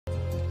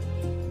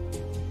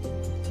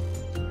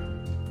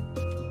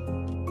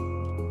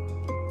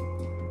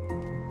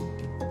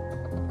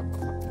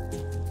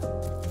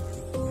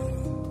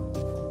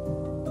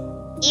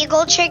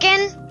Eagle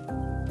chicken?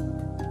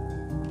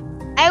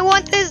 I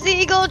want this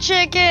eagle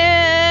chicken!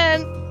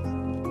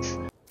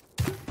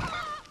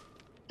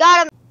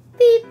 Got him!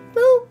 Beep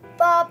boop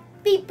bop,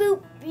 beep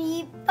boop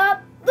beep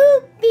bop,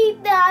 boop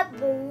beep bop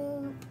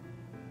boop.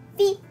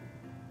 Beep.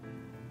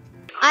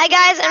 Hi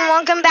guys, and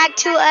welcome back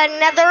to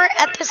another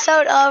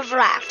episode of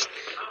Raft.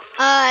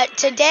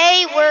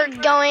 Today we're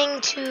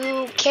going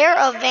to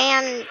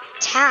Caravan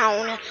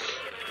Town.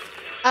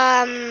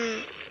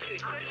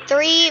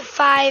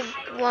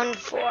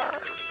 3514.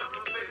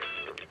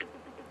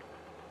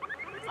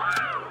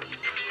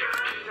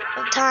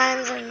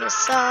 Times in the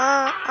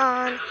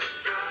sun.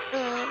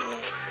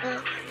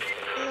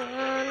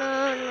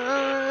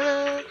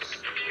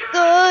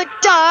 Good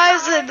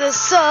times in the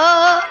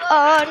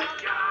sun.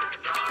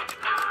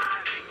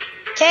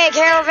 Okay,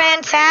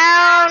 Caravan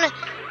Town.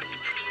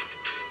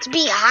 It's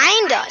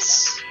behind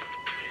us.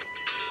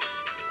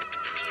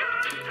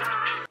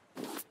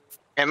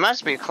 It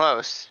must be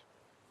close.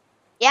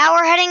 Yeah,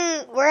 we're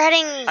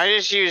heading. I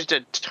just used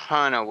a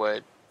ton of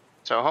wood,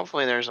 so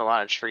hopefully there's a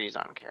lot of trees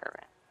on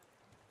Caravan.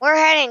 We're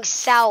heading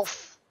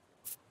south.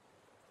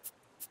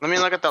 Let me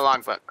look at the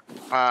logbook.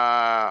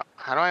 How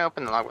do I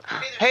open the logbook?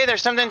 Hey,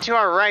 there's something to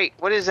our right.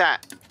 What is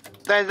that?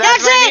 That's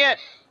it.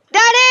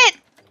 That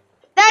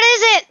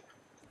is it.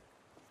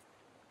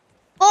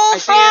 Full I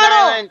see an throttle.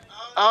 island.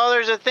 Oh,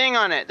 there's a thing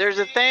on it. There's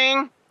a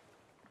thing.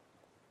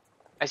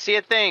 I see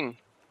a thing.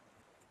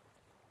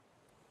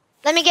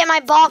 Let me get my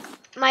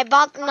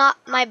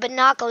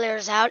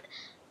binoculars out.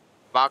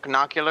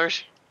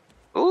 Binoculars?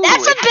 Ooh,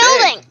 That's a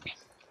building. Big.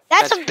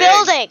 That's a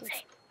building.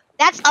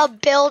 That's a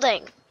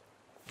building.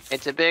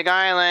 It's a big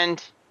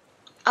island.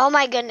 Oh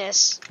my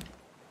goodness.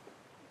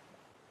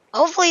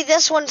 Hopefully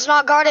this one's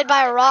not guarded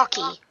by a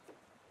Rocky.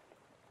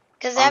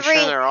 Cause I'm sure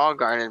they're all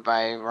guarded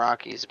by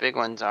Rockies. Big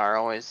ones are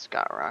always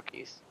got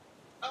Rockies.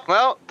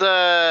 Well,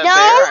 the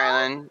Bear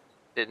Island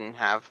didn't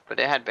have, but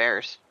it had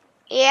bears.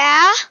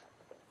 Yeah?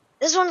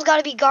 This one's got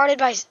to be guarded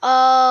by...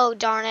 Oh,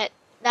 darn it.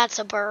 That's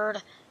a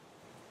bird.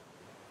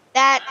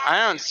 I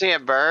don't see a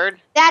bird.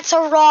 That's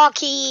a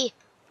Rocky.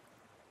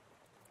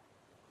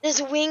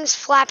 There's wings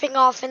flapping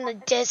off in the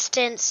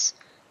distance.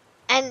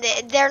 And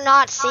they're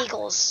not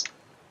seagulls.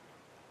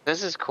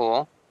 This is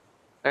cool.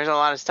 There's a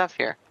lot of stuff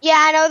here. Yeah,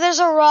 I know there's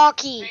a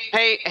Rocky.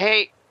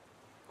 Hey.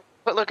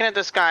 Quit looking at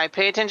the sky.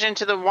 Pay attention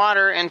to the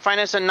water and find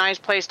us a nice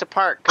place to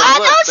park.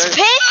 Oh, those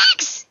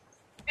pigs!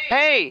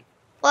 Hey!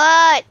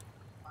 What?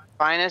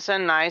 Find us a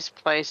nice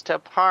place to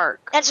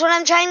park. That's what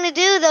I'm trying to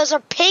do. Those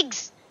are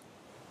pigs.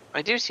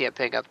 I do see a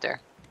pig up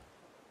there.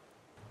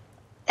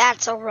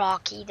 That's a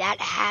Rocky. That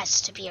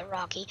has to be a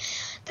Rocky.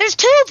 There's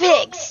two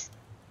pigs.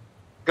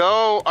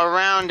 Go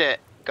around it.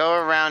 Go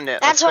around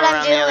it. That's Let's what go I'm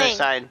around the other doing.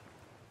 side.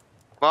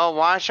 Well,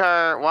 watch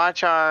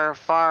our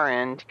far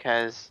end,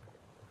 cause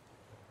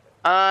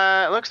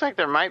it looks like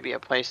there might be a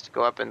place to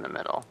go up in the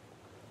middle.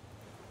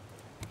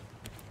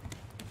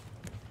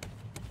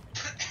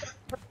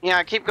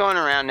 Yeah, keep going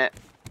around it.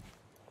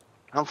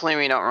 Hopefully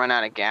we don't run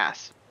out of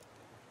gas.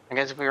 I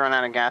guess if we run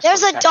out of gas... There's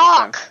we'll a just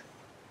have to dock. swim.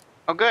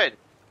 Oh, good.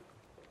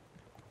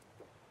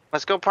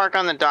 Let's go park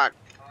on the dock.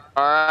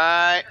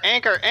 Alright,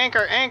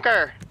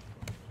 anchor!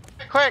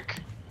 Quick!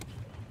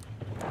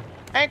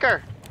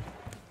 Anchor!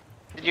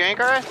 Did you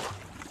anchor us?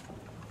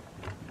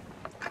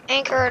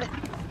 Anchored.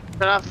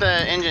 Shut off the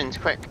engines,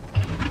 quick.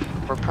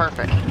 We're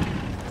perfect.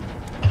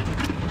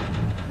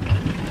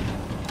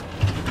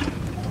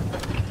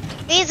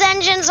 These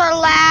engines are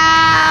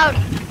loud.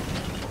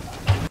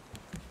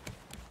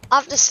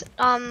 Off this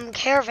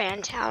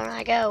Caravan Town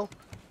I go.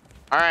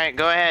 Alright,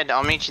 go ahead.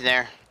 I'll meet you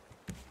there.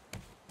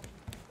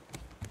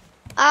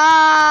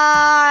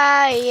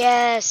 Ah,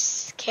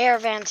 yes.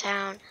 Caravan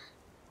Town.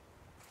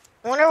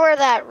 I wonder where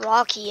that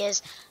Rocky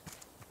is.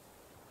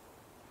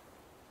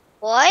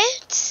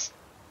 What? Is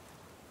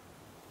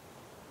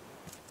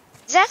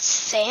that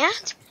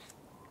sand?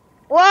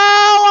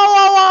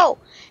 Whoa.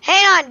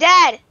 Hang on,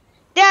 Dad.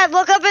 Dad,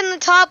 look up in the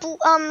top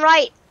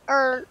right.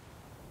 Or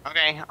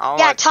Okay, I'll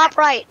yeah, look. top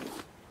right.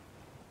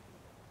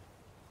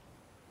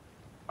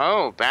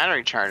 Oh,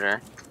 battery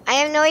charger. I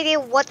have no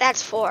idea what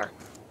that's for.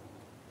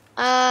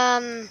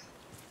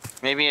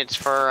 Maybe it's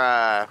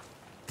for,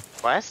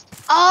 West?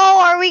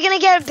 Oh, are we gonna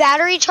get a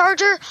battery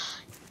charger?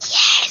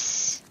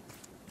 Yes!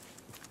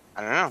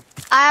 I don't know.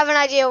 I have an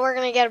idea. We're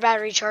gonna get a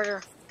battery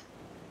charger.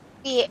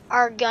 We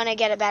are gonna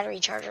get a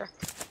battery charger.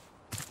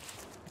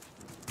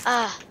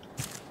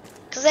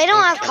 Cause they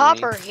don't have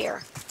copper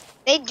here.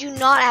 They do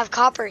not have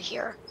copper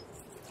here.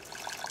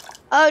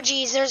 Oh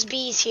geez, there's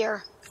bees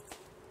here.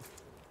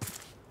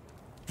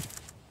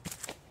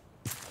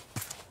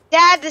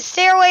 Dad, the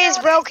stairway is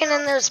broken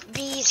and there's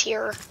bees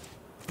here.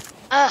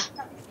 Alright,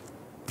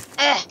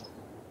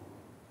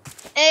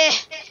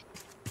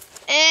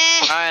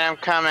 I'm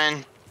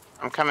coming.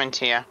 I'm coming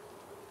to you.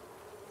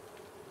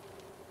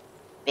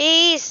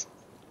 Bees.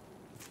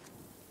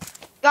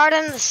 Guard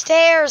on the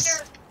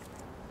stairs.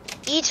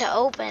 E to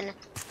open.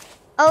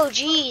 Oh,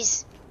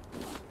 geez.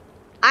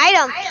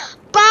 Item.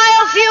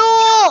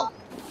 Biofuel!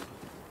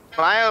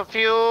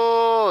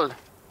 Biofuel!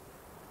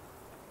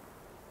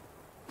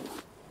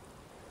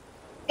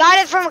 Got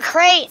it from a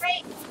crate.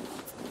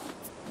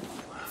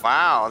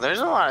 Wow, there's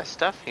a lot of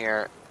stuff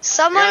here.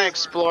 Someone We're gonna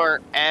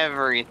explore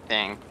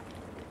everything.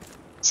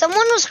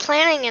 Someone was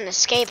planning an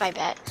escape, I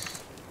bet.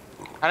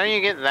 How do you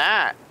get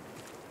that?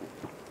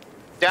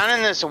 Down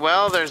in this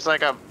well, there's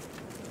like a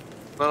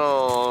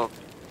little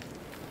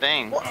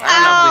thing. I don't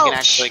know if we can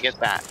actually get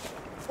that.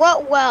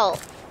 What well?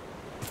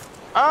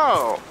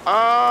 Oh,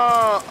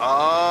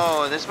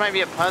 this might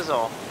be a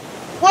puzzle.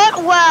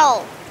 What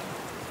well?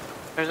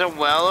 There's a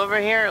well over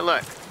here.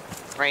 Look,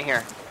 right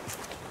here.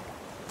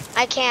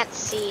 I can't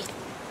see.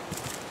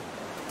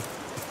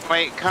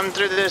 Wait, come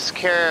through this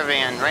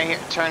caravan right here.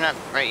 Turn up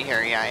right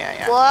here.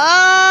 Yeah.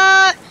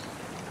 What?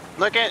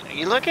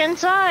 You look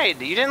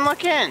inside. You didn't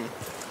look in.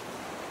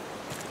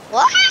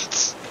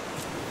 What?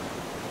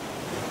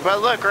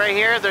 But look right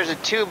here. There's a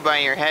tube by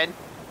your head.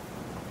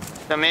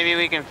 So maybe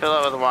we can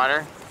fill it with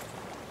water.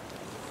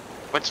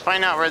 Let's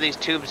find out where these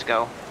tubes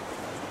go.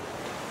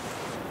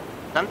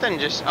 Something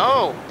just...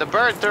 Oh, the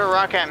bird threw a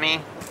rock at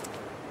me.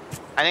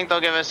 I think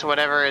they'll give us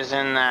whatever is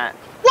in that.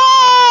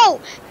 Whoa!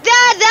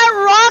 That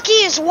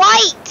Rocky is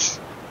white!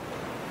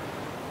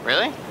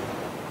 Really?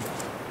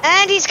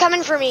 And he's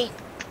coming for me.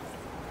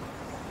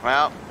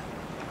 Well,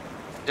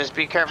 just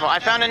be careful. I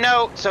found a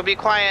note, so be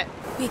quiet.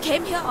 We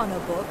came here on a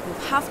boat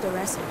with half the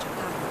rest in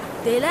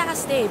Jakarta. They let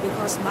us stay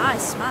because Ma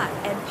is smart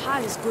and Pa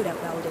is good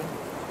at welding.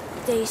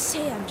 They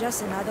say I'm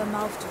just another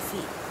mouth to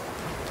feed.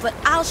 But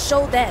I'll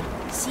show them.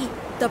 See,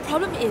 the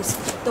problem is,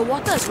 the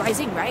water is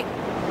rising, right?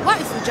 What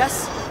if we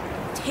just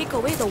take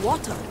away the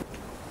water?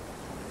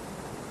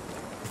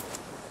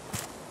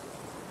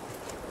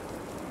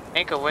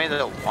 Take away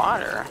the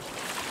water?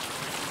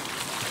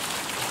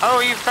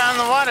 Oh, you found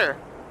the water.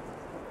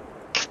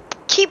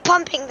 Keep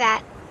pumping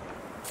that.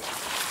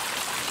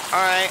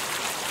 Alright.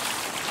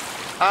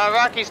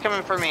 Rocky's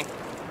coming for me.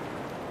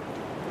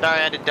 Sorry,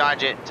 I had to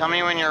dodge it. Tell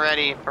me when you're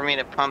ready for me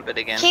to pump it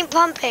again. Keep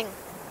pumping.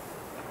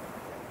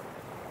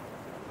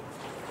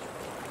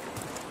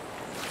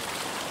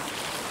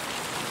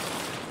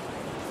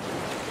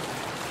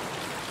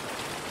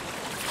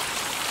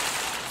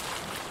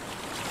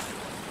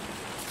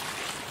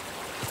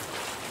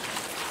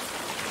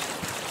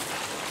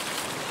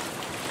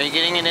 Are you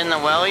getting it in the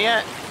well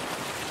yet?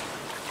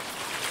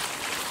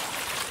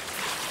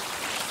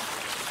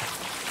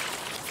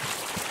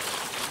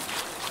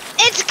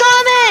 It's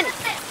coming!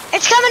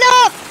 It's coming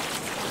up!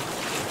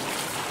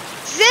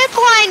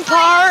 Zipline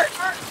part!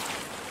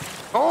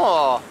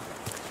 Cool.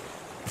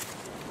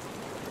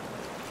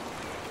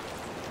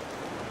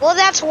 Well,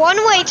 that's one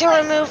way to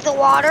remove the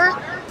water.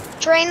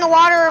 Drain the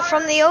water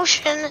from the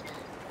ocean.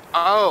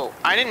 Oh,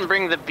 I didn't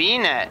bring the bee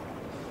net.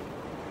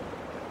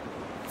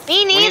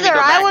 Me neither.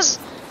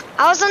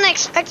 I wasn't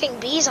expecting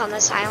bees on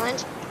this island.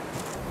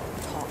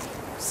 Top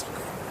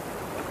secret.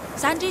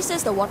 Sanjay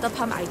says the water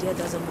pump idea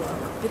doesn't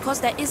work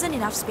because there isn't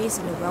enough space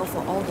in the well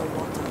for all the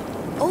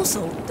water.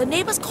 Also, the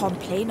neighbors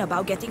complain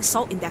about getting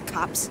salt in their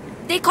cups.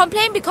 They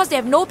complain because they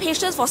have no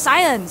patience for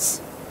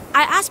science.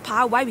 I asked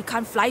Pa why we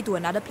can't fly to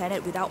another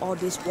planet without all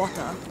this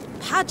water.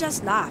 Pa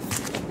just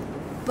laughed.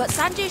 But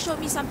Sanjay showed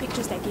me some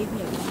pictures that gave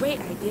me a great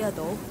idea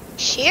though.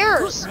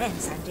 Cheers! Good man,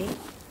 Sanjay.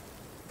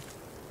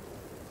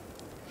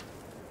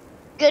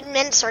 Good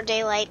mints are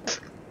daylight.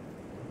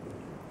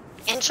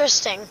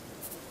 Interesting.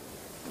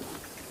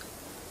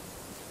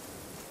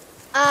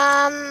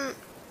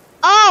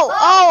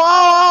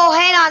 Oh,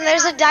 hang on,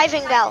 there's a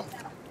diving bell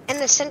in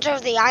the center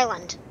of the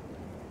island.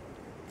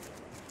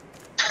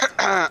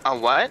 A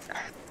what?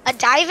 A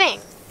diving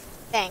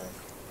thing.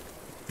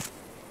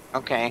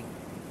 Okay.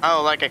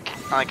 Oh, like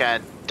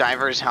a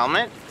diver's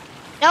helmet?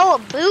 No, a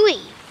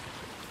buoy.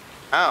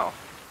 Oh.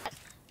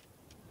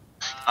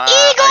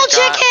 Eagle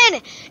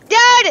chicken!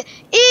 Dad!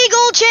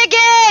 Eagle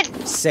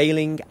chicken!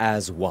 Sailing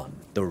as one,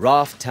 the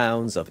raft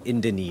towns of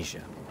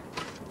Indonesia.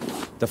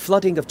 The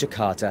flooding of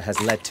Jakarta has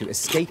led to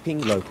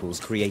escaping locals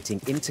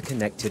creating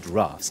interconnected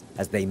rafts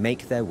as they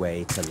make their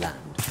way to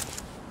land.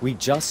 We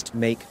just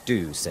make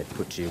do, said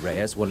Pucci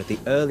Reyes, one of the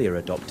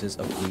earlier adopters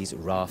of these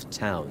raft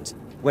towns,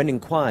 when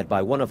inquired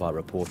by one of our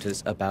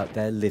reporters about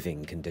their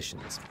living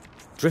conditions.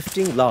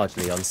 Drifting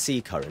largely on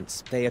sea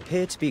currents, they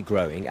appear to be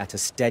growing at a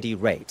steady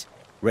rate,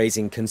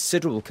 raising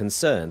considerable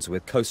concerns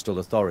with coastal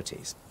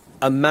authorities.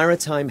 A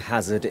maritime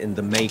hazard in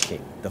the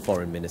making, the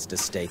foreign minister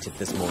stated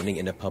this morning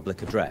in a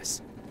public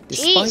address.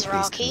 Despite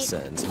these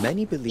concerns,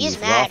 many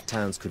believe raft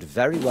towns could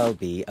very well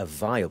be a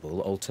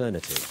viable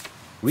alternative.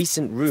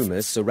 Recent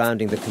rumours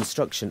surrounding the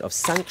construction of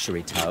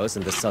sanctuary towers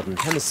in the southern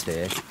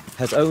hemisphere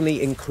has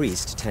only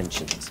increased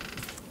tensions.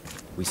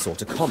 We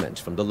sought a comment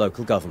from the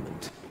local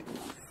government.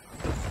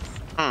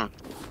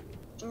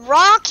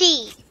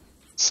 Rocky!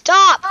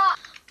 Stop!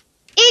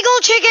 Eagle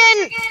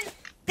chicken!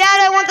 Dad,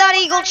 I want that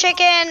eagle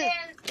chicken!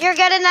 You're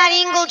getting that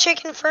eagle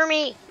chicken for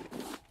me.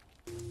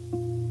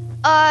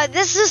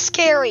 This is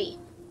scary.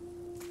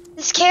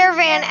 This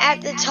caravan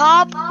at the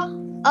top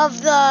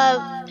of the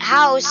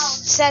house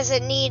says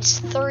it needs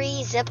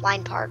 3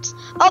 zipline parts.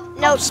 Oh,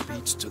 no.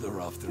 Speech to the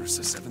rafters,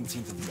 the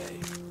 17th of May.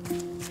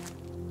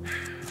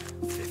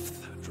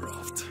 5th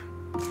draft.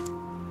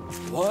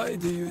 Why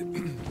do you...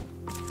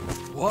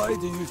 Why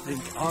do you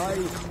think I,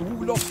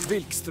 Olof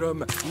Wilkström,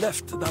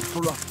 left that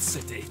corrupt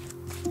city?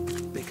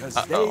 Because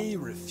they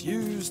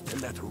refused to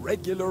let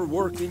regular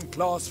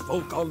working-class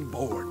folk on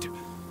board.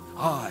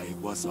 I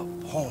was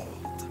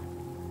appalled.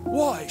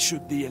 Why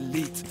should the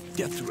elite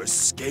get to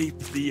escape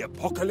the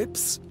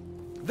apocalypse?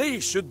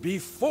 They should be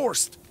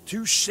forced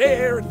to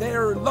share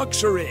their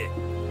luxury.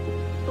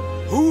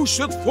 Who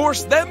should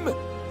force them?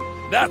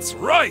 That's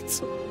right!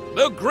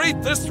 The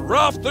greatest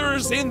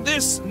rafters in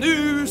this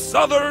new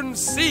southern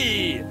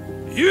sea!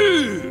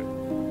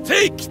 You!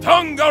 Take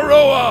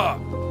Tangaroa!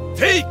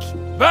 Take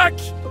back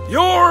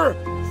your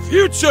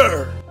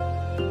future!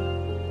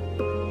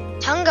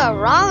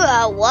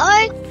 Tangaroa,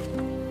 what?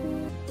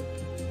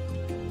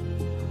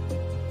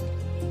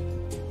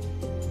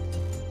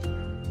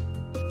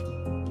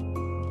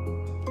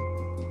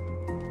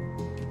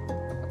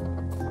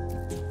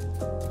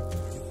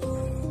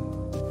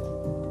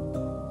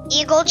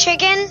 Eagle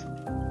chicken?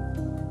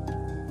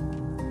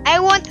 I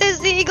want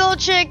this eagle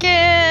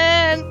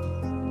chicken!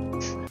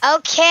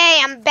 Okay,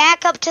 I'm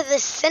back up to the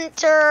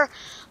center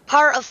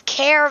part of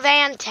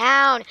Caravan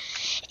Town.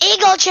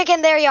 Eagle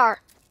chicken, there you are.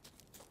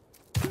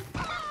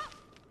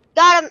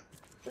 Got him.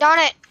 Darn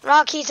it,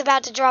 Rocky's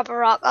about to drop a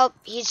rock. Oh,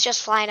 he's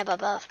just flying up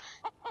above.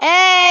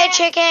 Hey,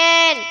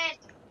 chicken!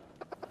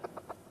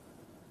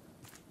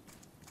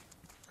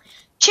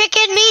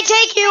 Chicken, me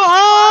take you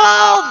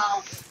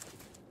home!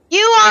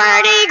 You are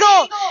an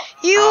eagle!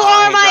 You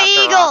are my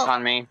eagle!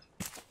 On me.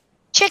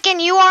 Chicken,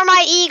 you are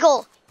my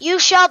eagle. You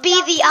shall be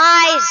the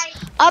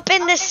eyes up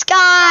in the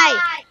sky.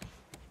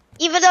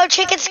 Even though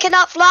chickens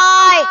cannot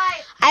fly.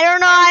 I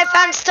don't know, I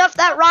found stuff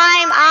that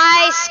rhyme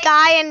eye,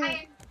 sky,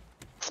 and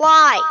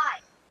fly.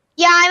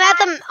 Yeah,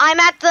 I'm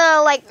at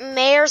the like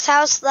mayor's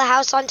house, the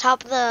house on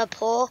top of the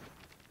pole.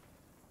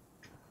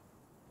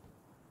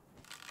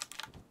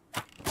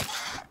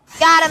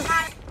 Got him.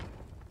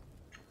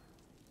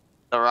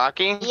 The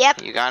Rocky?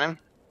 Yep. You got him?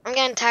 I'm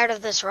getting tired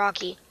of this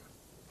Rocky.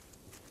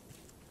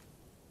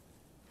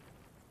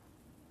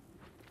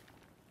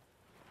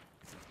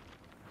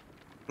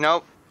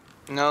 Nope.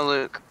 No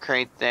loot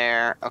crate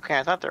there. Okay,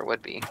 I thought there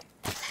would be.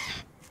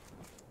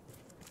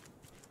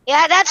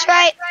 Yeah, that's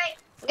right.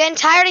 I'm getting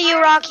tired of you,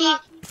 Rocky.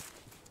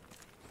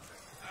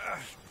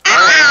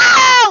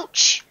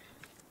 Ouch!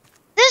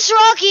 This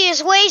Rocky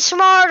is way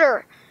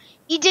smarter.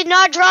 He did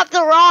not drop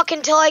the rock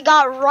until I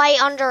got right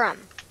under him.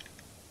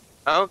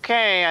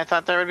 Okay, I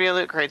thought there would be a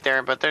loot crate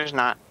there, but there's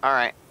not.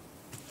 Alright.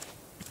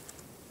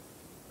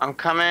 I'm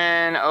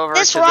coming over to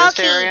this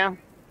area.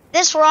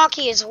 This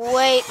Rocky is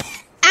way...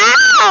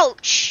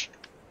 Ouch!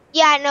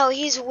 Yeah, no,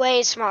 he's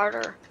way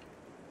smarter.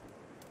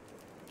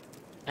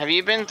 Have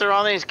you been through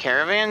all these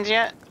caravans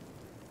yet?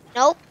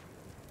 Nope.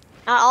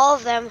 Not all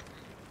of them.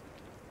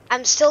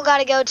 I'm still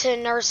gotta go to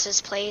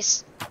Nurse's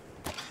place.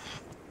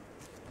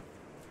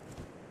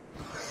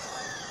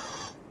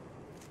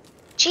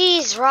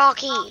 Jeez,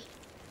 Rocky.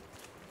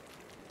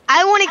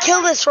 I want to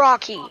kill this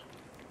Rocky.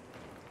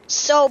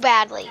 So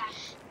badly.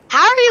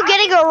 How are you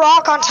getting a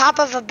rock on top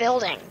of a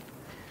building?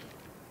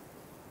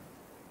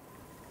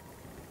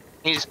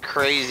 He's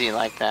crazy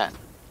like that.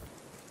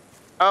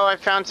 Oh, I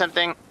found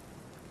something.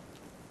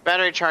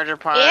 Battery charger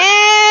part.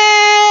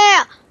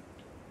 Yeah!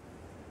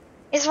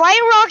 Is White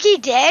Rocky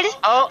dead?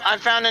 Oh, I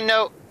found a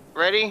note.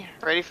 Ready?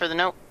 Ready for the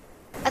note?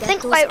 I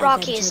think White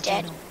Rocky is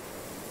dead.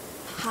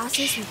 Pa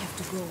says we have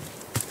to go.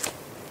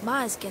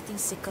 Ma is getting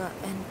sicker,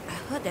 and I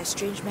heard that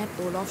strange man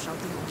Olaf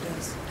shouting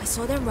orders. I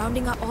saw them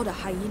rounding up all the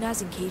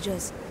hyenas in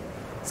cages.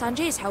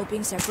 Sanjay is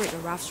helping separate the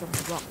rafts from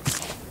the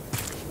rocks.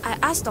 I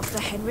asked Dr.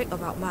 Henrik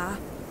about Ma.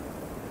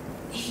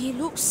 He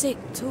looked sick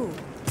too.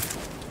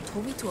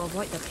 Told me to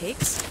avoid the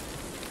pigs.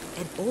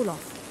 And Olaf.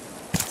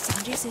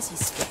 Sanjay says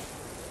he's scared.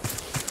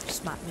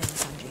 Smart man,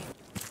 Sanjay.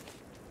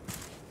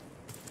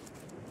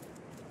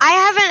 I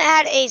haven't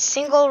had a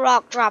single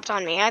rock dropped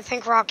on me. I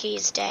think Rocky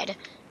is dead.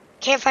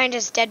 Can't find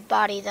his dead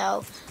body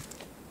though.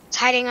 It's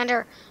hiding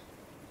under...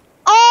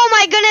 Oh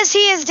my goodness,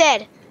 he is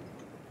dead.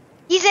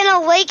 He's in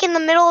a lake in the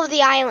middle of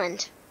the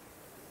island.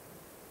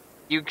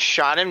 You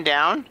shot him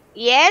down?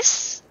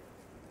 Yes.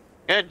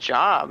 Good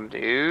job,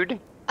 dude.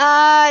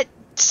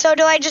 So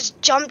do I just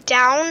jump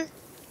down?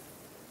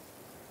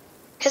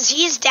 Because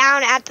he's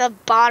down at the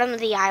bottom of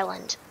the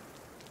island.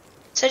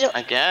 So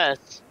I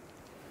guess.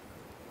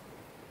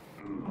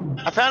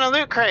 I found a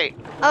loot crate.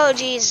 Oh,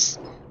 geez.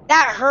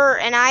 That hurt,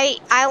 and I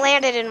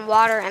landed in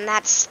water, and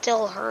that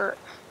still hurt.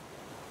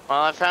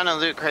 Well, I found a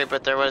loot crate,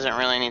 but there wasn't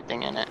really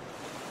anything in it.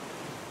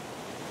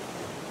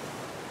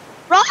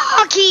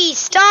 Rocky,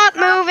 stop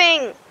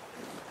moving!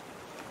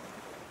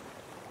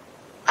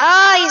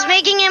 Ah, he's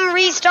making him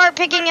restart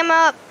picking him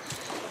up.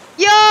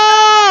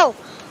 Yo!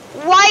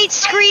 White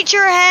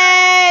Screecher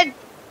head!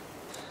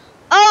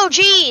 Oh,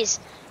 geez.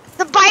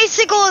 The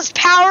bicycle is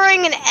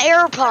powering an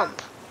air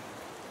pump.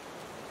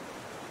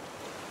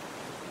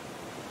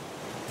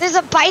 There's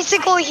a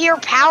bicycle here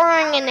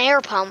powering an air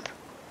pump.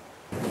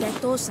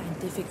 Leto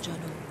Scientific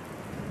Journal.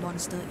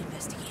 Monster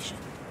Investigation.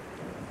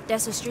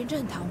 There's a stranger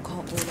in town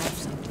called Olaf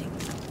something.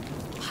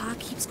 Pa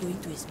keeps going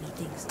to his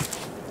meetings.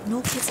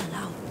 No kids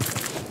allowed.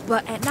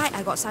 But at night,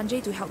 I got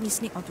Sanjay to help me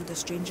sneak onto the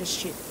stranger's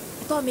ship.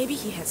 I thought maybe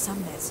he had some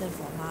medicine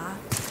for Ma,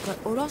 but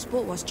Olaf's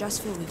boat was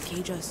just filled with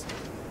cages.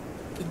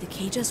 In the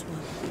cages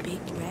were big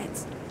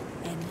rats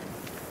and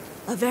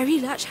a very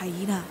large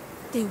hyena.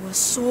 They were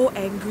so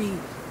angry.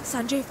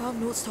 Sanjay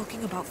found notes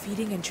talking about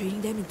feeding and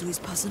training them into his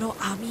personal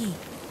army.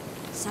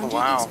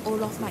 Sanjay thinks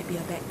Olaf might be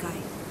a bad guy.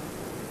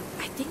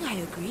 I think I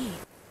agree.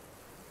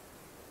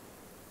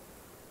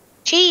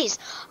 Jeez.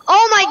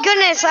 Oh my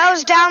goodness, I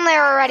was down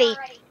there already.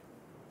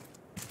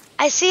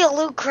 I see a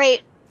loot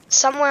crate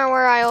somewhere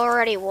where I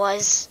already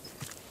was.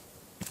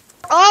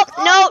 Oh,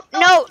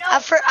 no.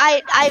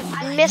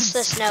 I missed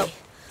this note.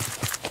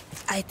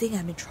 I think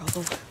I'm in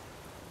trouble.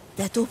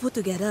 Dato put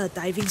together a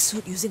diving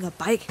suit using a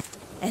bike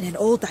and an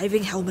old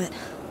diving helmet.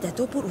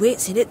 Dato put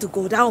weights in it to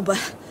go down,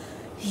 but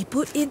he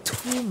put in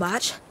too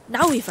much.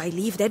 Now if I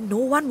leave, then no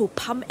one will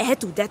pump air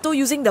to Dato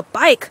using the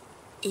bike.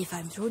 If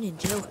I'm thrown in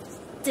jail,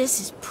 this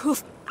is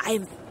proof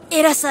I'm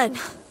innocent.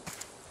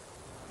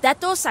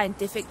 Dato's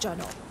scientific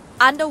journal,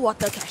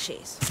 Underwater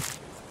Caches.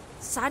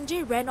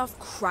 Sanjay ran off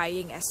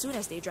crying as soon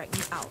as they dragged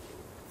me out.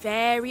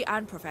 Very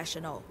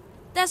unprofessional.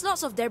 There's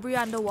lots of debris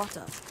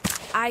underwater.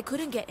 I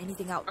couldn't get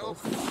anything out though.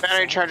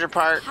 Battery charger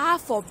part. Pa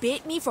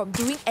forbade me from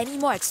doing any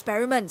more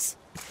experiments.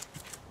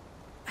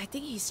 I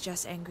think he's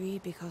just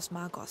angry because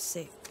Ma got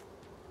sick.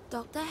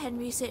 Dr.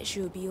 Henry said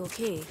she'll be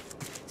okay.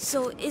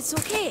 So it's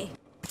okay.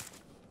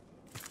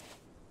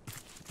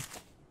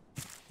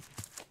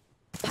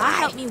 Pa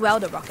helped me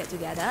weld the rocket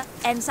together,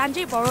 and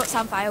Sanjay borrowed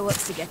some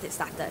fireworks to get it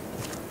started.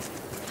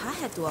 Pa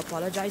had to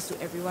apologize to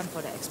everyone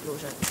for the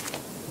explosion.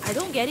 I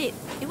don't get it.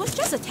 It was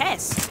just a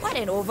test. What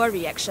an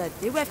overreaction.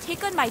 They would have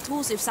taken my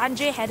tools if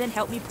Sanjay hadn't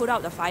helped me put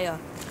out the fire.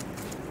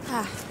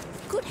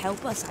 Good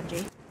helper,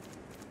 Sanjay.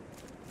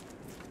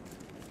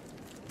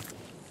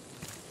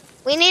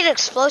 We need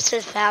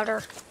explosive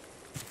powder.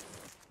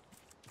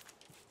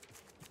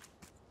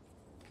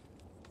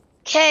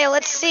 Okay,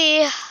 let's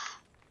see.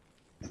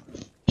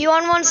 You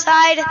on one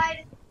side?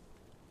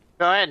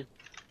 Go ahead.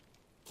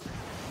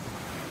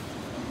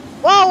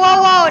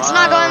 Whoa, it's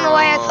not going the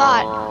way I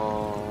thought.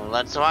 Oh,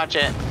 let's watch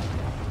it.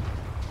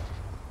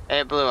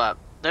 It blew up.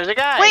 There's a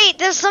guy. Wait,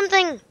 there's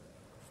something.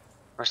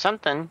 Or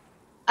something.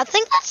 I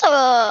think that's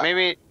a...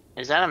 Maybe,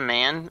 is that a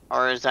man?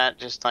 Or is that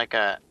just like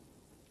a...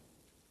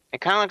 It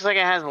kind of looks like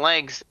it has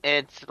legs.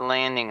 It's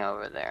landing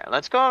over there.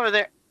 Let's go over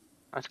there.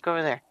 Let's go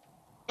over there.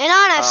 Hang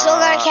on, I still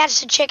gotta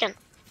catch the chicken.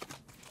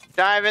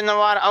 Dive in the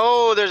water.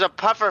 Oh, there's a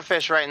puffer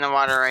fish right in the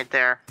water right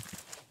there.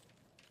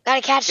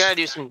 Gotta catch... You gotta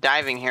do some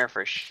diving here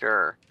for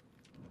sure.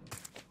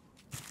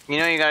 You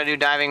know you gotta do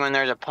diving when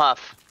there's a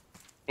puff.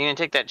 You gonna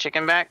take that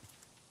chicken back?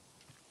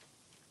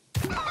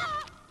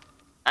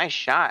 Nice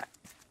shot.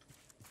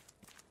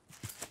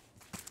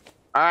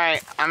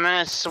 Alright, I'm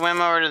gonna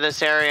swim over to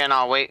this area and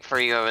I'll wait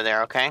for you over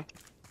there, okay?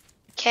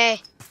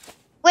 Okay.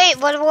 Wait,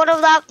 what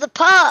about the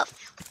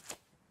puff?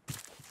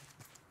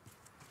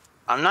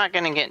 I'm not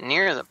gonna get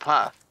near the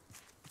puff.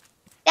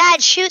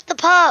 Dad, shoot the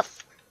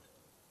puff.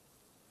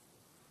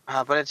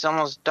 But it's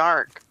almost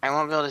dark. I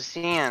won't be able to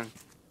see him.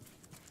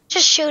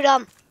 Just shoot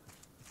him.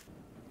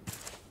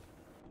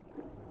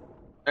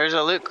 There's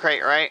a loot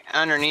crate right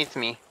underneath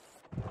me.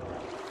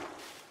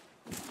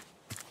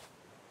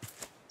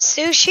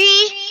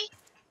 Sushi?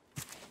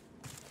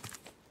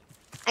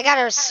 I got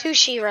a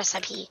sushi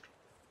recipe.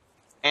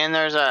 And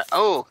there's a...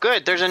 Oh,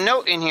 good. There's a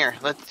note in here.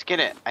 Let's get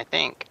it, I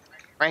think.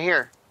 Right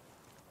here.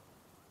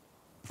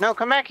 No,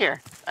 come back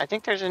here. I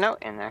think there's a note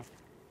in there.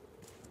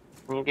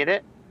 Can you get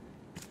it?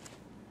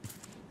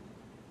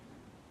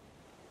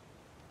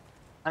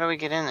 How do we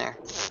get in there?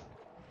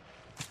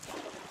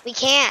 We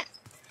can't.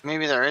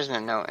 Maybe there isn't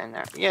a note in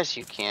there. Yes,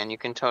 you can. You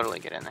can totally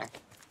get in there.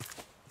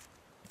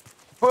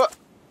 Whoa.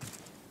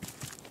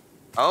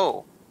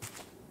 Oh.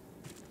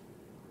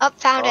 Up,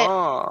 found it.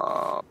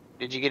 Oh.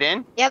 Did you get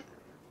in? Yep.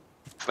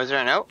 Was there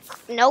a note?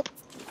 Nope.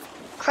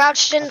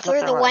 Crouched in I thought through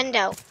there the was.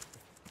 window.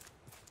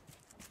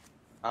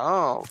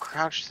 Oh,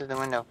 crouched through the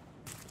window.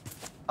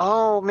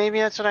 Oh, maybe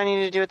that's what I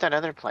need to do at that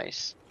other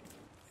place.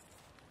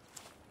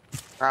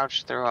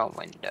 Crouch through a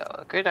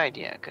window. Good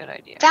idea, good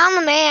idea. Found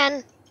the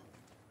man.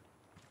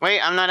 Wait,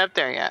 I'm not up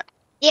there yet.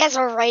 He has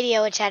a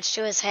radio attached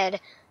to his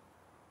head.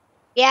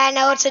 Yeah, I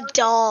know, it's a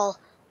doll.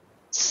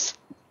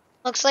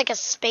 Looks like a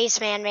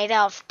spaceman made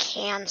out of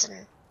cans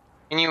and...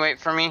 Can you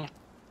wait for me?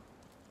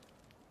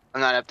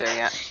 I'm not up there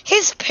yet.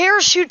 His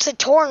parachute's a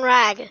torn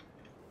rag.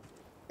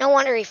 No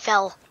wonder he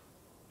fell.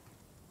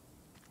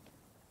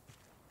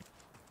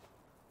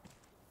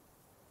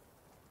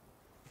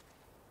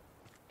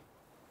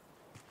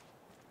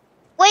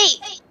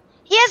 Wait,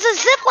 he has a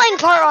zipline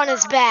part on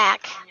his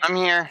back. I'm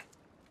here.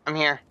 I'm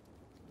here.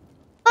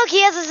 Look,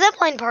 he has a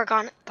zipline part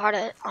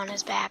on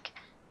his back.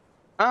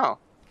 Oh.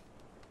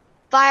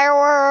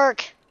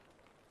 Firework.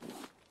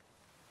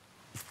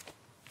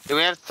 Do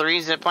we have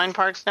 3 zipline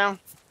parts now?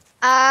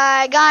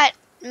 I got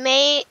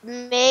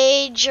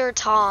Major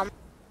Tom.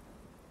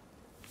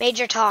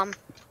 Major Tom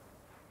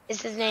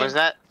is his name. Was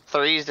that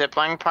 3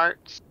 zipline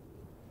parts?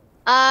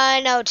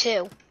 No,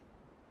 2.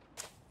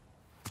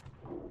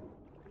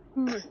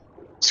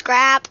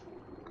 Scrap.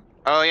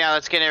 Oh yeah,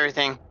 let's get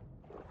everything.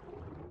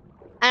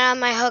 I have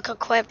my hook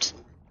equipped.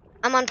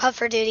 I'm on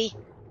puffer duty.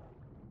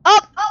 Oh,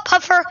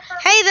 puffer.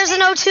 Hey, there's an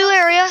O2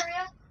 area.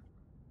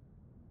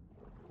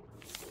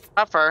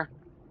 Puffer.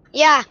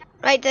 Yeah,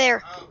 right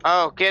there.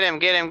 Oh, get him,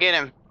 get him, get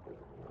him.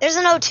 There's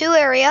an O2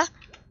 area.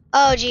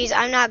 Oh, geez,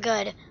 I'm not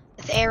good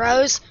with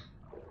arrows.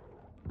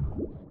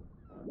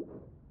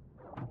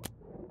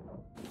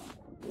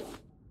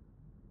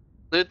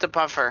 Loot the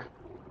puffer.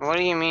 What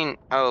do you mean?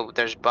 Oh,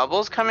 there's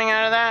bubbles coming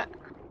out of that?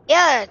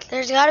 Yeah,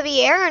 there's got to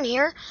be air in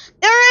here.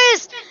 There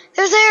is!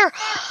 There's air!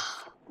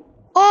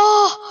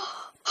 Oh!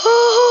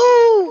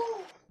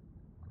 Oh!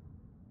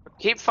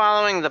 Keep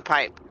following the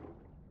pipe.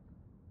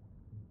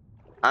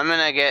 I'm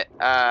gonna get,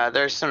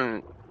 there's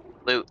some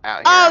loot out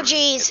here. Oh,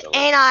 geez,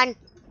 hang on.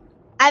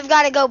 I've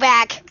got to go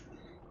back.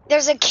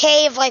 There's a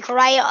cave, like,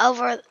 right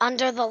over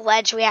under the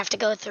ledge we have to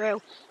go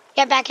through.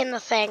 Get back in the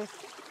thing.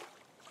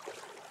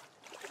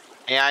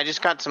 Yeah, I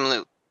just got some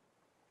loot.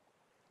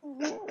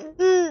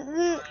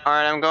 Alright,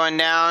 I'm going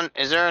down.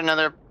 Is there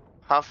another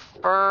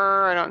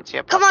puffer? I don't see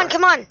a puffer. Come on,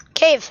 come on.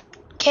 Cave.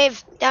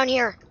 Cave down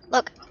here.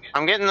 Look.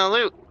 I'm getting the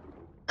loot.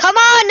 Come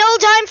on, no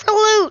time for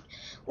loot.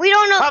 We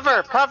don't know.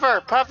 Puffer,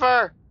 puffer,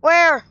 puffer.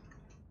 Where?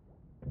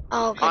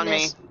 Oh,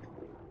 goodness. On me.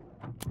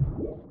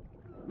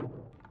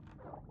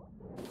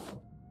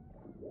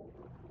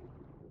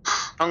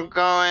 I'm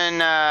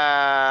going,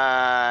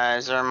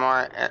 is there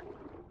more air?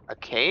 A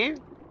cave?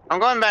 I'm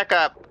going back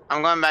up.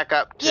 I'm going back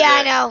up to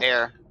I know.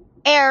 air.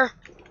 Air.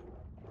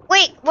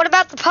 Wait, what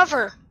about the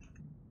puffer?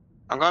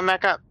 I'm going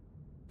back up.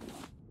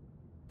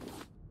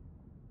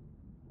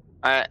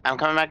 Alright, I'm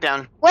coming back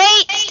down.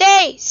 Wait,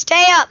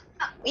 stay up.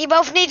 We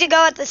both need to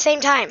go at the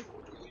same time.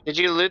 Did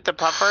you loot the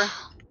puffer?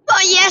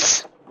 Oh,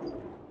 yes.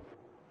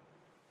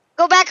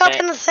 Go back up Okay.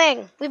 in the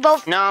thing. We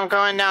both No, I'm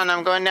going down.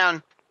 I'm going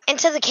down.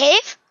 into the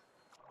cave?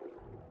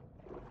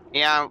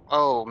 Yeah.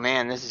 Oh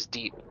man, this is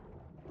deep.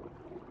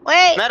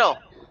 Wait. Metal.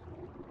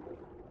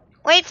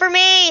 Wait for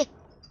me.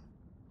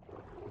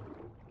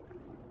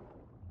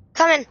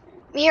 Coming.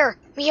 Me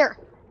here.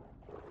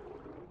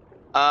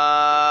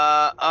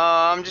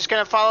 I'm just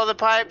gonna follow the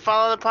pipe.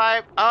 Follow the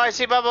pipe. Oh, I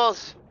see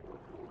bubbles.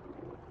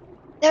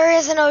 There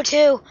is an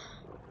O2.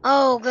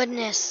 Oh,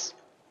 goodness.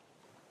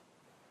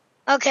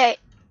 Okay.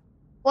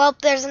 Well,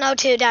 there's an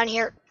O2 down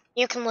here.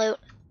 You can loot.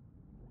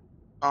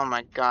 Oh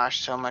my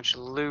gosh, so much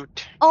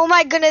loot. Oh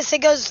my goodness,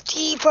 it goes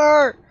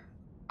deeper.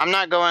 I'm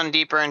not going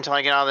deeper until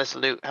I get all this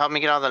loot. Help me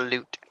get all the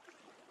loot.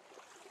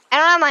 I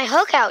don't have my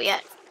hook out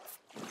yet.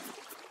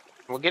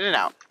 We'll get it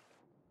out.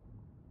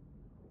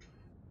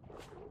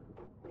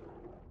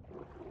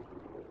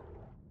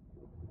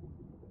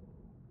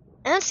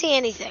 I don't see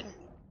anything.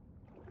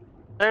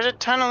 There's a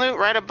ton of loot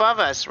right above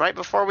us, right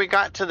before we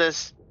got to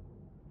this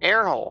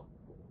air hole.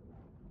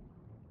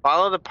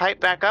 Follow the pipe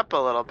back up a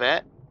little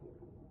bit.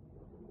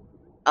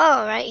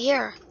 Oh, right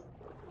here.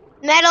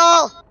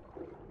 Metal!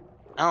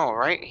 Oh,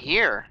 right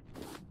here.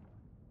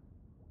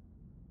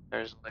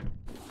 There's like...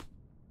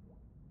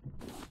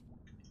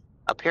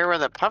 Up here where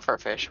the puffer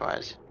fish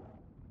was.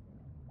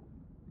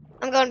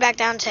 I'm going back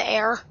down to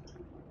air.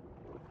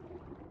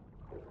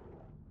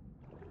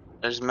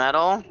 There's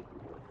metal.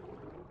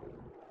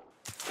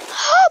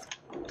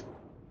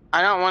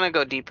 I don't want to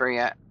go deeper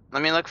yet.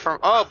 Let me look for...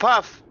 Oh,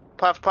 puff!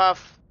 Puff,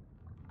 puff.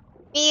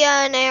 Me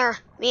and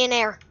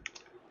air.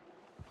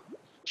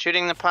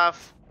 Shooting the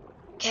puff.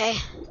 Okay.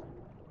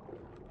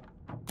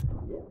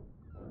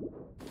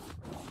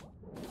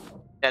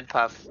 Dead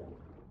puff.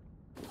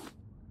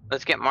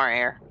 Let's get more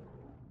air.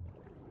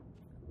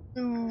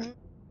 Wait.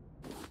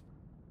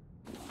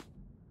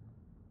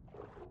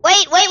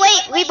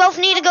 We both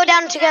need to go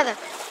down together.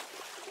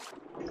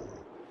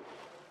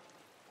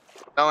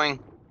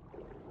 Going.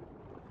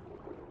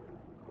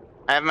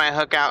 I have my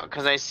hook out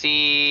because I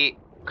see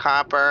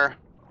copper.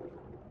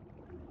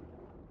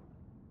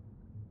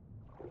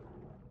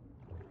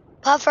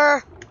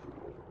 Puffer.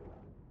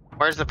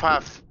 Where's the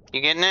puff?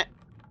 You getting it?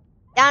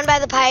 Down by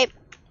the pipe.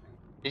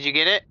 Did you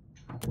get it?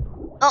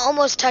 Oh,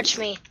 almost touched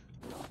me.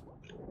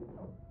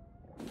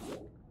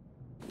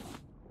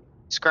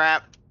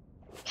 Scrap.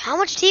 How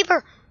much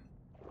deeper?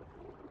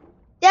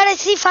 Dad, I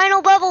see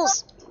final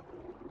bubbles.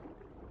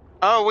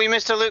 Oh, we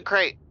missed a loot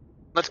crate.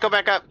 Let's go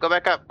back up. Go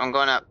back up. I'm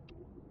going up.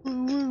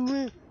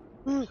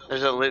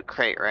 There's a loot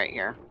crate right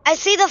here. I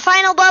see the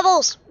final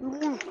bubbles.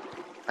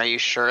 Are you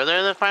sure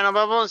they're the final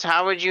bubbles?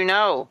 How would you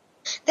know?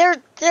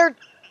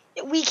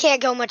 We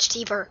can't go much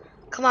deeper.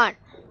 Come on.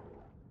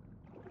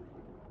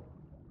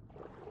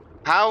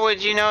 How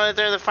would you know that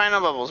they're the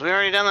final bubbles? We've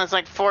already done this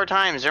like 4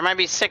 times. There might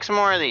be 6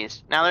 more of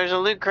these. Now there's a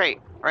loot crate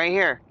right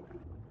here.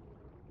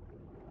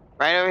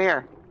 Right over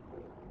here.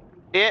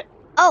 See it?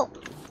 Oh.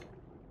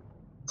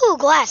 Ooh,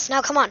 glass.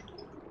 Now come on.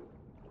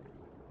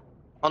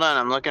 Hold on,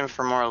 I'm looking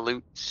for more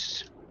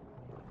loots.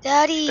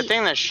 Daddy. Good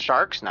thing the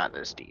shark's not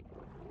this deep.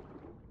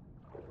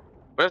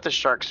 What if the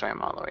shark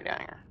swam all the way down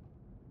here?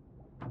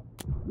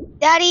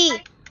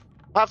 Daddy.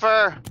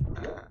 Puffer!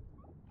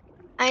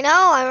 I know,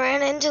 I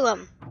ran into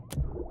him.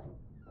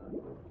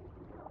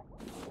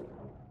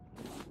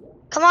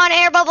 Come on,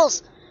 air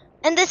bubbles.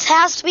 And this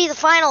has to be the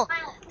final.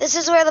 This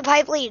is where the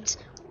pipe leads.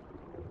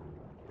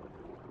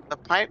 The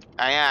pipe?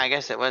 Oh, yeah, I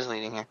guess it was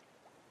leading here.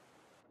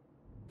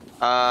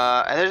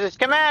 There's a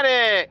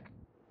schematic!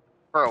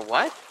 For a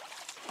what?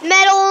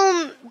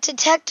 Metal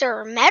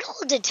detector. Metal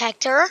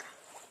detector?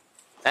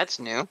 That's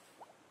new.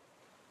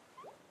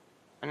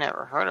 I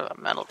never heard of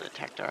a metal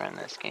detector in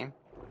this game.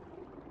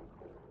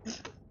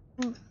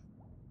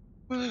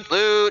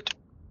 Loot!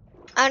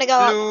 I want to go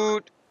up.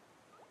 Loot!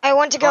 I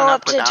want to go Going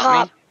up to the without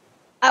top. me?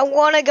 I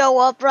want to go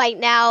up right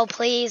now,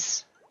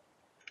 please.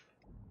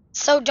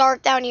 It's so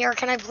dark down here.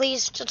 Can I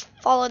please just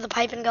follow the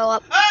pipe and go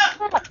up?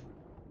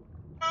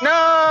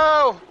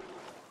 No!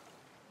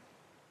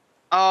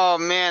 Oh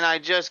man, I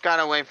just got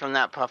away from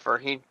that puffer.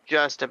 He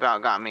just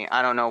about got me.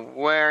 I don't know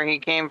where he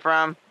came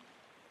from.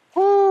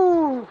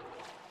 Woo!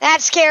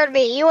 That scared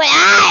me. You went,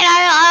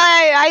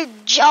 I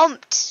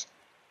jumped.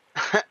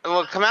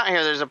 Well, come out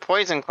here. There's a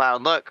poison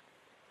cloud. Look.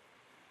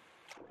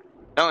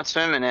 Don't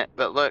swim in it,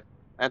 but look.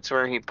 That's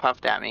where he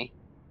puffed at me.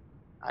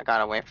 I got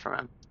away from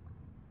him.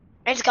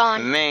 It's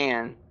gone.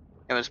 Man,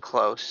 it was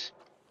close.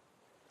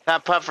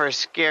 That puffer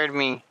scared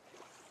me.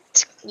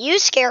 You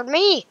scared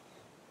me.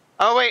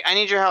 Oh wait, I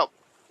need your help.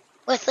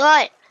 With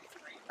what?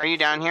 Are you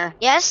down here?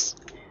 Yes?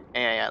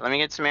 Yeah. Let me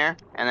get some air,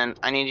 and then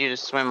I need you to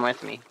swim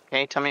with me.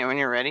 Okay, tell me when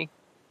you're ready.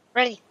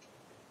 Ready.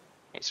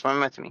 Okay, swim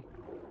with me.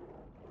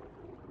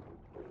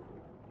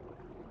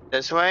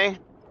 This way.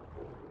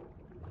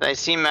 I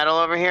see metal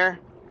over here.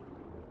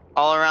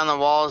 All around the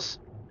walls.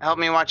 Help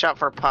me watch out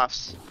for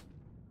puffs.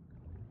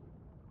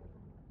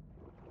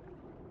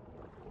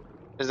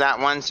 Because that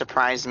one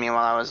surprised me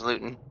while I was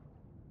looting.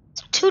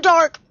 It's too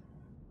dark.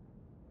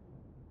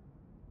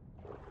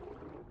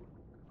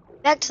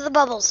 Back to the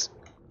bubbles.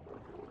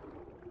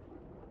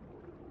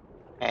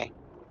 Okay.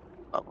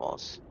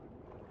 Bubbles.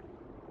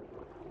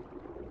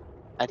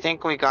 I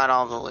think we got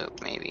all the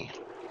loot, maybe.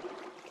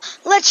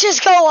 Let's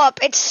just go up.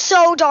 It's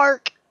so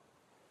dark.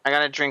 I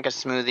gotta drink a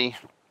smoothie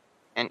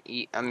and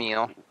eat a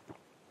meal.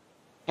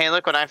 Hey,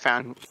 look what I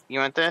found. You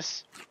want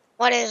this?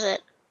 What is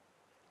it?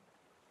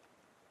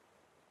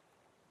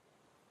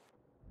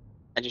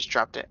 I just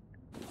dropped it.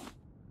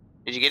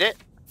 Did you get it?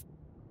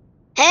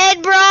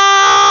 Head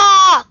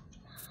bra!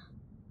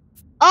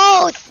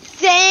 Oh,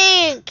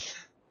 thank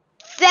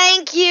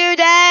you,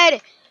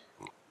 Dad.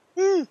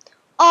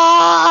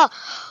 Oh,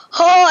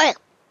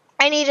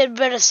 I needed a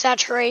bit of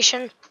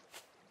saturation.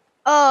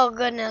 Oh,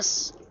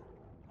 goodness.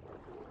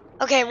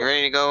 Okay. You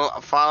ready to go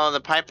follow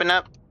the piping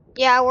up?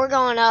 Yeah, we're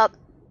going up.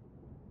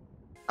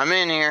 I'm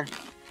in here.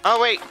 Oh,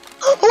 wait.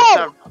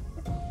 Whoa!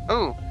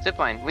 Ooh,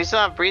 zipline. We still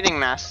have breathing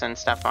masks and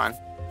stuff on.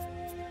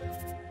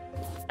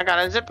 I got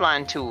a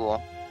zipline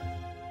tool.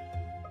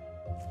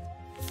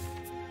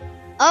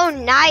 Oh,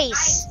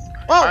 nice.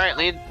 Whoa. Alright,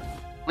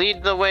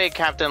 lead the way,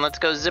 Captain. Let's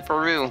go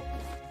zipperoo.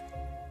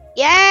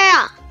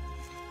 Yeah!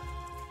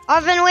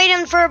 I've been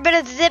waiting for a bit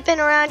of zipping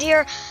around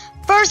here.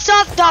 First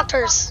off,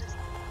 doctors.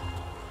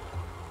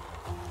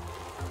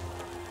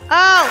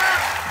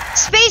 Oh!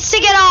 Space to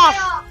get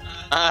off!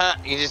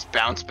 You just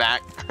bounce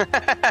back.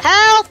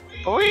 Help!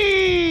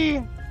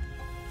 Whee!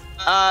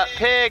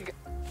 Pig!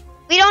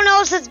 We don't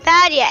know if it's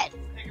bad yet.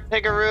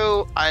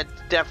 Pigaroo, it's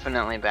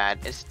definitely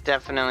bad. It's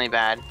definitely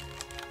bad.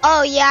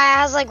 Oh, yeah, it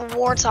has like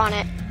warts on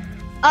it.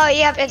 Oh,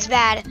 yep, it's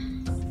bad.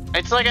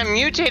 It's like a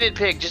mutated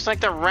pig, just like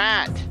the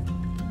rat.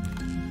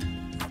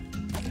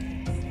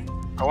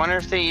 I wonder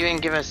if they even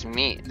give us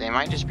meat. They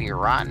might just be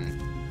rotten.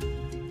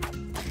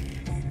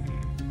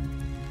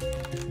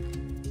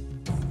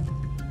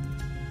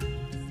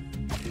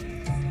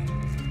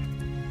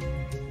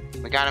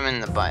 We got him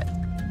in the butt.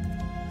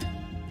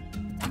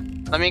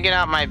 Let me get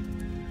out my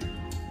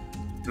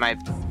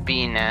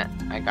bee net.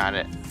 I got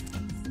it.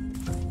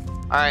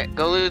 Alright,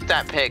 go loot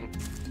that pig.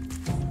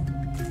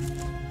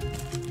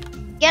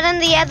 Get in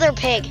the other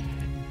pig.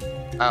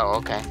 Oh,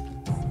 okay.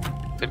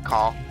 Good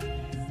call.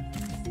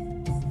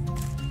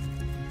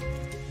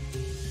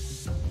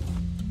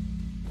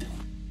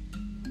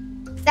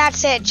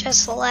 That's it,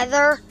 just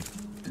leather.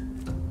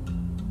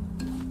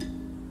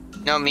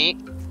 No meat?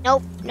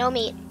 Nope, no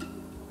meat.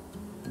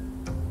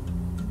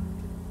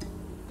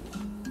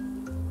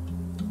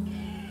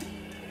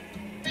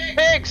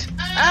 Pigs!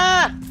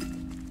 Ah!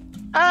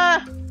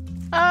 Ah!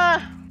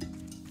 Ah!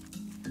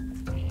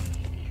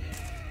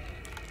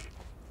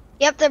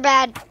 Yep, they're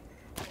bad.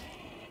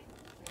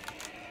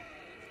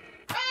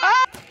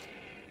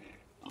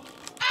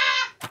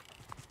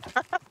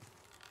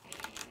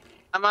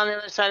 I'm on the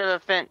other side of the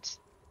fence.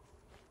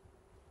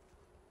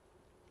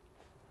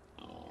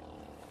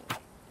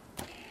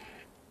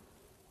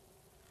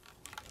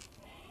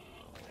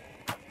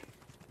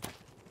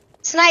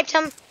 Sniped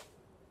him.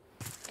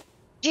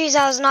 Jeez,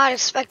 I was not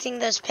expecting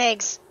those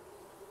pigs.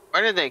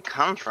 Where did they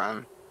come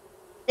from?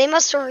 They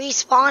must have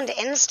respawned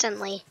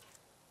instantly.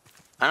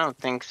 I don't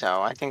think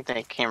so. I think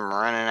they came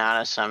running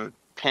out of some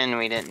pin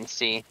we didn't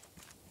see.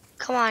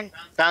 Come on.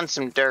 Found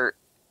some dirt.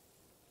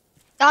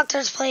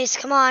 Doctor's place,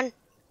 come on.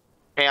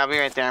 Okay, I'll be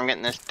right there. I'm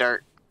getting this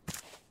dirt.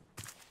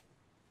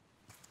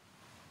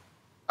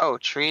 Oh,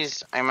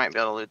 trees. I might be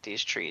able to loot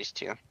these trees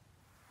too.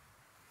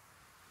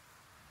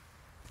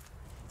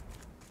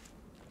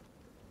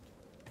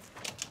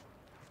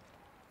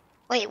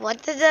 Wait,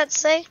 what did that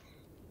say?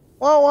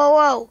 Whoa,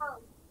 whoa, whoa.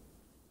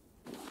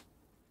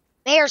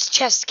 Mayor's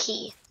chest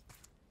key.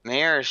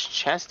 Mayor's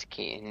chest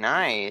key.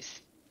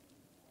 Nice.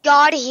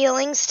 God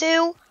healing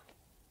stew?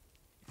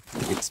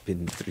 It's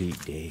been 3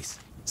 days,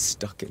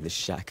 stuck in the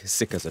shack,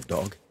 sick as a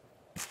dog.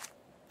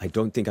 I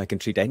don't think I can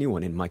treat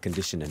anyone in my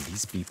condition, and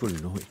these people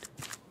know it.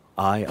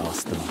 I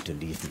asked them to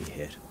leave me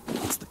here.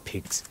 It's the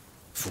pigs.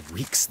 For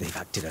weeks they've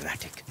acted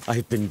erratic.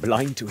 I've been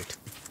blind to it.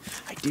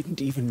 I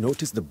didn't even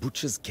notice the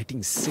butchers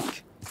getting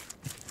sick.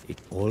 It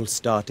all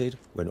started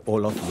when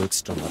Olaf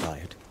Wilkstrom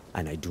arrived,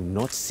 and I do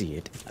not see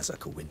it as a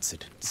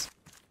coincidence.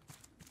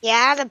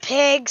 Yeah, the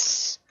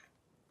pigs.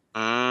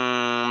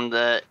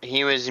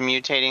 He was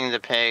mutating the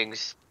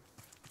pigs.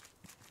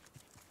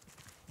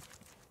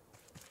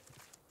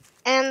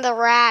 And the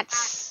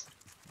rats.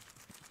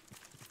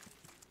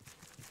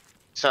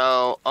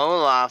 So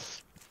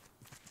Olaf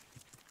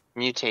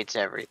mutates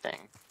everything.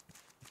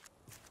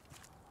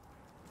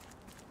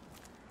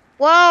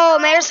 Whoa,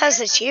 Mayor's house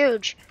is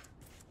huge.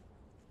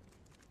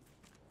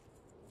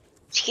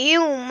 It's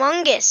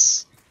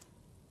humongous.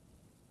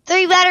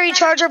 3 battery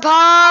charger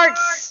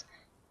parts.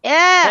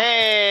 Yeah.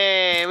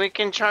 Hey, we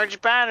can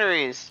charge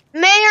batteries.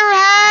 Mayor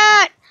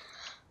hat.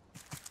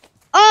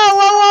 Oh,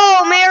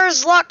 whoa, whoa,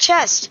 Mayor's locked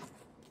chest.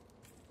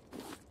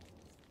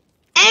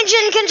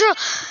 Engine control.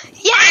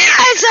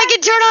 Yes, I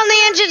can turn on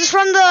the engines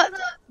from the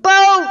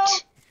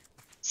boat.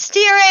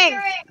 Steering.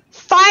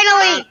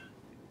 Finally.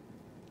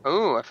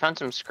 Ooh, I found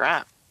some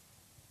scrap.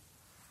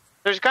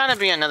 There's gotta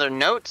be another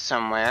note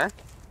somewhere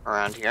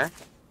around here.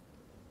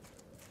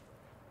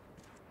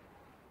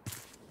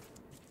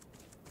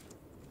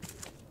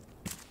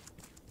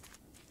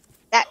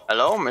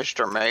 Hello,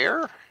 Mr.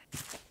 Mayor.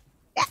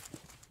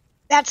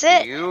 That's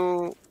it.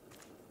 You,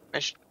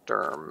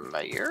 Mr.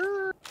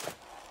 Mayor?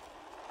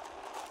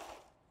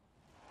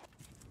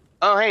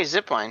 Oh, hey,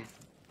 zipline.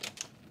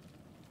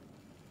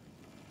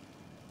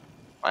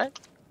 What?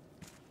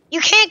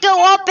 You can't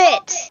go up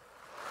it.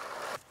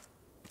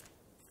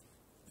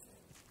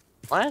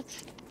 What?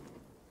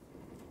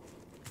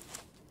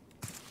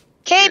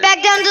 Okay,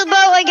 back down to the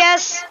boat, I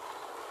guess.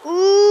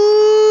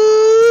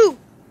 Ooh.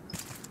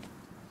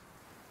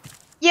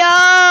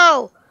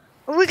 Yo.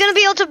 Are we gonna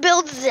be able to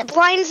build zip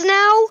lines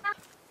now?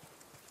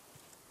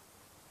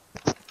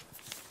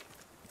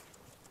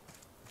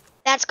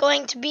 That's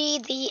going to be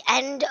the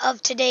end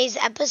of today's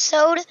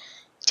episode.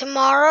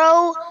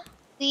 Tomorrow,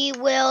 we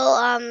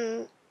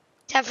will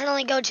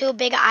definitely go to a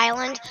big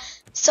island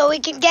so we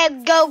can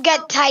go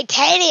get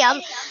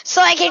titanium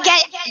so I can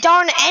get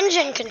darn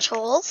engine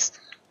controls.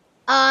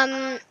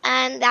 And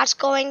that's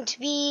going to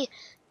be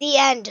the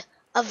end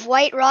of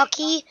White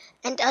Rocky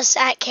and us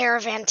at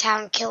Caravan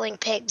Town killing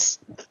pigs.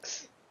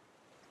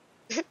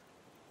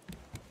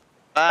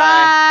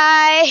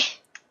 Bye.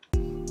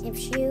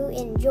 If you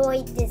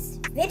enjoyed this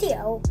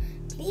video,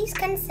 please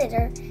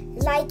consider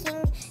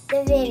liking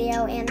the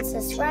video and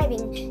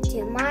subscribing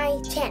to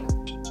my channel.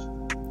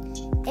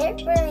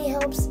 It really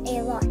helps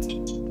a lot.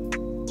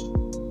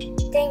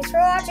 Thanks for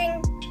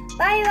watching.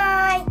 Bye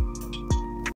bye.